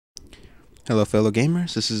Hello, fellow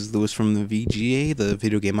gamers. This is Lewis from the VGA, the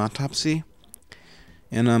Video Game Autopsy,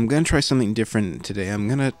 and I'm gonna try something different today. I'm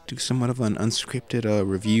gonna do somewhat of an unscripted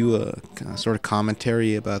review, sort of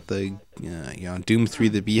commentary about the Doom 3,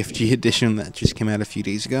 the BFG Edition that just came out a few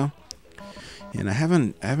days ago. And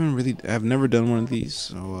I've never done one of these,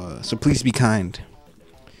 so please be kind.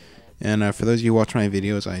 And for those of you who watch my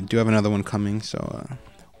videos, I do have another one coming, so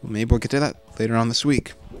maybe we'll get to that later on this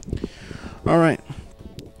week. All right.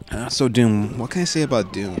 So Doom, what can I say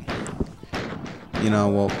about Doom?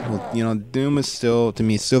 Doom is still, to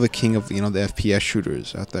me, it's still the king of, the FPS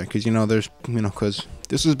shooters out there. Because, because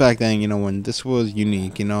this was back then, when this was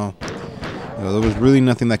unique, there was really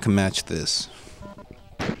nothing that could match this.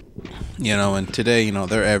 And today,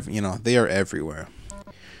 they are everywhere.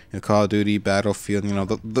 Call of Duty, Battlefield,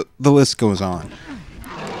 the list goes on.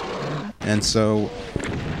 And so,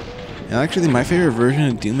 actually, my favorite version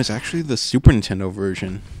of Doom is actually the Super Nintendo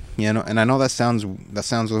version. And I know that sounds a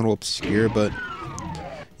little obscure, but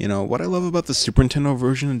what I love about the Super Nintendo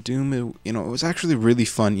version of Doom, it was actually really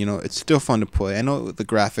fun. It's still fun to play. I know the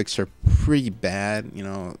graphics are pretty bad.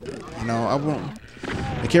 I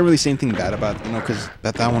can't really say anything bad about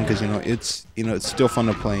that one, because it's still fun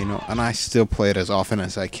to play. And I still play it as often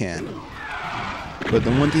as I can. But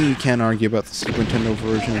the one thing you can't argue about the Super Nintendo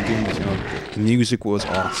version of Doom is, the music was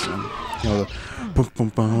awesome. The boom boom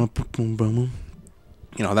boom boom boom boom.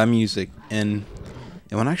 That music. And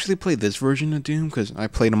when I actually played this version of Doom, because I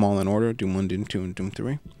played them all in order, Doom 1, Doom 2, and Doom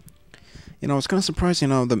 3, I was kind of surprised,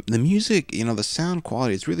 the music, the sound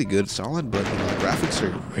quality is really good, solid, but, the graphics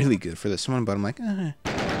are really good for this one, but I'm like, it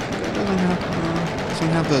doesn't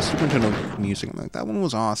have the Super Nintendo music. I'm like, that one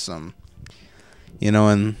was awesome.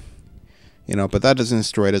 But that doesn't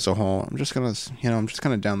destroy it as a whole. I'm just kind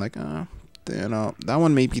of down, like, that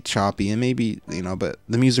one may be choppy, and maybe, but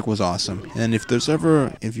the music was awesome. And if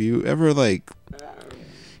you ever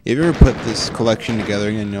put this collection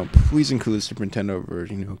together, please include the Super Nintendo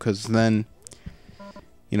version, because then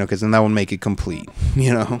that would make it complete,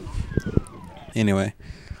 Anyway,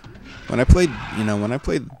 when I played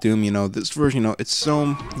Doom, this version, it's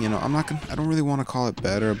so, I don't really want to call it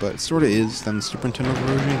better, but it sort of is than the Super Nintendo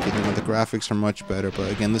version. The graphics are much better,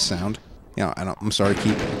 but again, the sound, I'm sorry,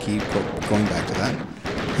 keep going back to that.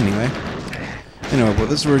 Anyway, but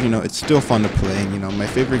this version, it's still fun to play. And, my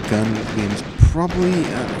favorite gun game is probably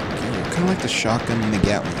kind of like the shotgun and the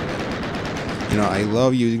Gatling gun. I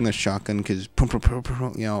love using the shotgun because,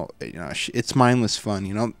 it's mindless fun.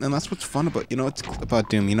 And that's what's fun about, it's about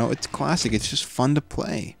Doom. It's classic. It's just fun to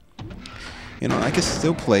play. I can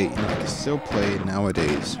still play. I can still play it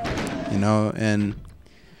nowadays. And.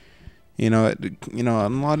 On a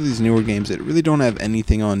lot of these newer games, it really don't have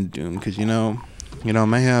anything on Doom, because, it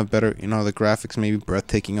may have better, the graphics may be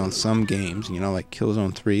breathtaking on some games, like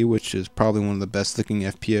Killzone 3, which is probably one of the best looking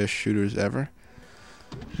FPS shooters ever.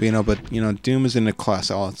 But, Doom is in a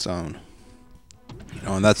class all its own.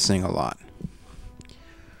 And that's saying a lot.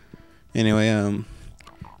 Anyway,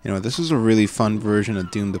 this is a really fun version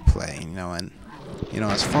of Doom to play, and,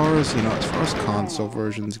 as far as console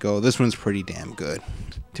versions go, this one's pretty damn good,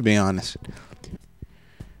 to be honest.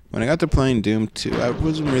 When I got to playing Doom 2, I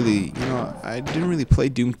wasn't really, I didn't really play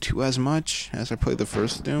Doom 2 as much as I played the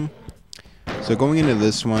first Doom. So going into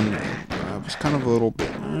this one, I was kind of a little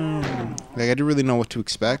bit, like, I didn't really know what to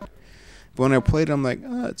expect. But when I played it, I'm like,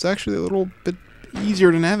 it's actually a little bit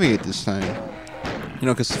easier to navigate this time.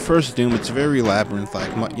 Because the first Doom, it's very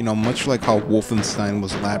labyrinth-like, much like how Wolfenstein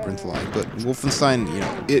was labyrinth-like. But Wolfenstein,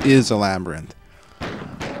 it is a labyrinth.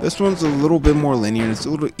 This one's a little bit more linear, and it's a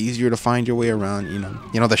little easier to find your way around,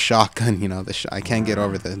 the shotgun, I can't get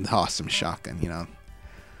over the awesome shotgun,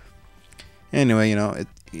 Anyway,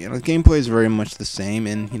 gameplay is very much the same,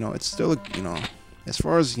 and, it's still, as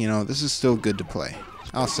far as, this is still good to play.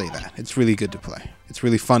 I'll say that. It's really good to play. It's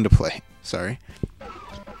really fun to play. Sorry.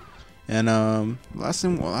 And, last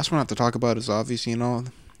one I have to talk about is obviously,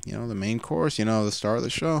 the main course, the star of the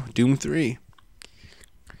show, Doom 3.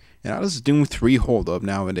 And how does Doom 3 hold up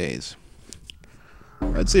nowadays?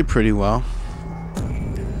 I'd say pretty well.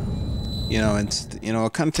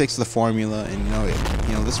 It kind of takes the formula,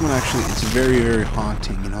 and this one actually, it's very, very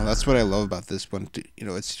haunting. That's what I love about this one.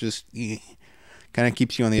 It's just kind of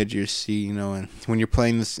keeps you on the edge of your seat. And when you're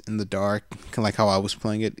playing this in the dark, kind of like how I was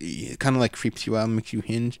playing it, it kind of like creeps you out, and makes you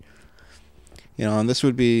hinge. And this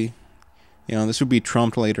would be. This would be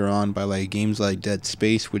trumped later on by like games like Dead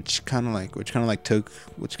Space, which kind of like took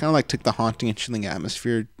the haunting and chilling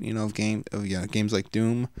atmosphere, of games like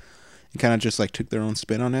Doom, and kind of just like took their own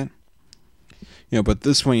spin on it. But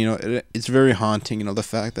this one, it's very haunting. The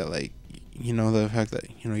fact that you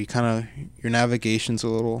kind of, your navigation's a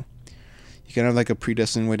little, You can have like a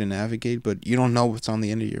predestined way to navigate, but you don't know what's on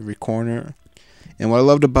the end of your corner. And what I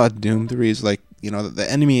loved about Doom 3 is, like, you know,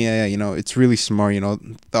 the enemy AI, you know, it's really smart. You know,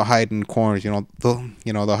 they'll hide in corners. They'll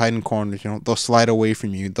hide in corners. You know, they'll slide away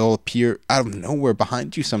from you. They'll appear out of nowhere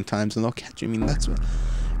behind you sometimes, and they'll catch you. I mean,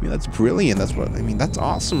 that's brilliant. That's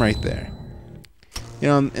awesome right there. You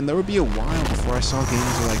know, and there would be a while before I saw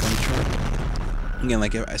games like Uncharted. Again,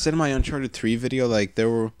 like I said in my Uncharted 3 video, like there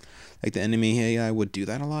were, like, the enemy AI would do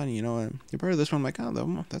that a lot. And, you know, compared to this one, I'm like,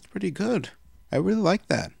 oh, that's pretty good. I really like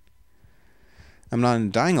that. I'm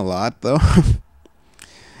not dying a lot though.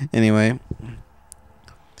 Anyway,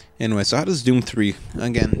 so how does Doom 3?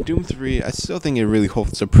 Again, Doom 3, I still think it really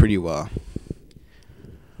holds up pretty well.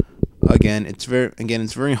 Again, it's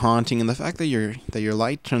very haunting, and the fact that your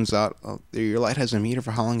light turns out, your light has a meter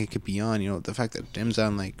for how long it could be on. You know, the fact that it dims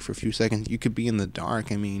down, like, for a few seconds, you could be in the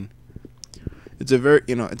dark. I mean, it's a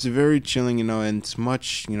very chilling, you know, and it's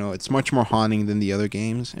much more haunting than the other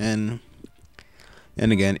games, and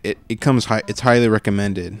again, it's highly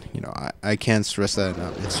recommended. You know, I can't stress that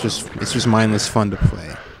enough. It's just mindless fun to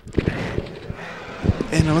play.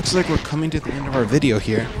 And it looks like we're coming to the end of our video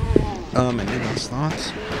here. Any last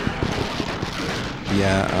thoughts?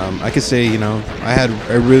 Yeah, I could say, you know, I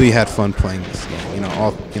really had fun playing this game. You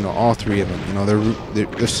know, all three of them. You know,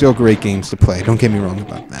 they're still great games to play. Don't get me wrong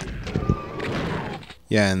about that.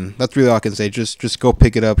 Yeah, and that's really all I can say. Just go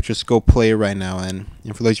pick it up. Just go play it right now. And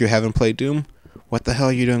for those of you who haven't played Doom, what the hell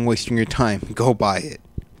are you doing wasting your time? Go buy it.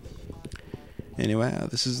 Anyway,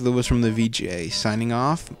 this is Lewis from the VGA signing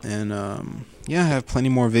off. And, yeah, I have plenty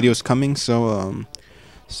more videos coming. So,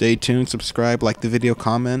 stay tuned, subscribe, like the video,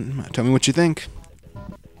 comment. Tell me what you think.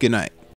 Good night.